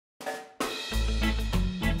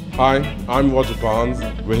Hi, I'm Roger Barnes.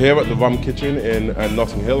 We're here at the Rum Kitchen in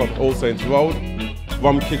Notting Hill on All Saints Road.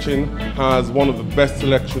 Rum Kitchen has one of the best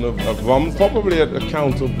selection of rums, probably at a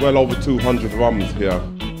count of well over 200 rums here.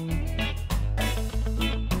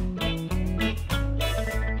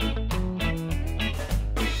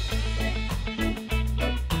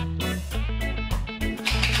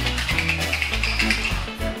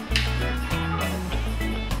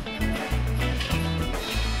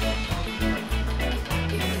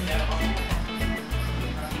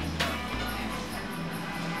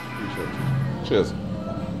 Cheers.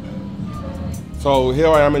 So here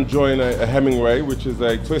I am enjoying a Hemingway, which is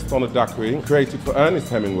a twist on a daiquiri, created for Ernest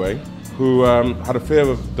Hemingway, who had a fear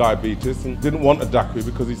of diabetes and didn't want a daiquiri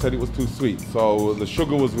because he said it was too sweet. So the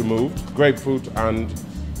sugar was removed, grapefruit and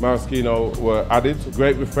maraschino were added.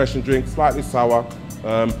 Great refreshing drink, slightly sour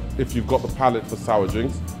if you've got the palate for sour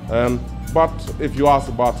drinks. But if you ask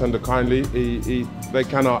the bartender kindly, they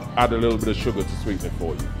cannot add a little bit of sugar to sweeten it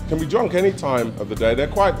for you. Can be drunk any time of the day.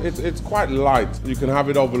 It's quite light. You can have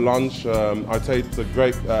it over lunch. I'd say it's a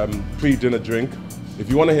great pre-dinner drink. If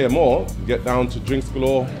you want to hear more, get down to Drinks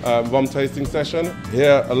Galore rum tasting session.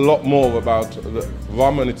 Hear a lot more about the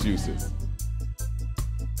rum and its uses.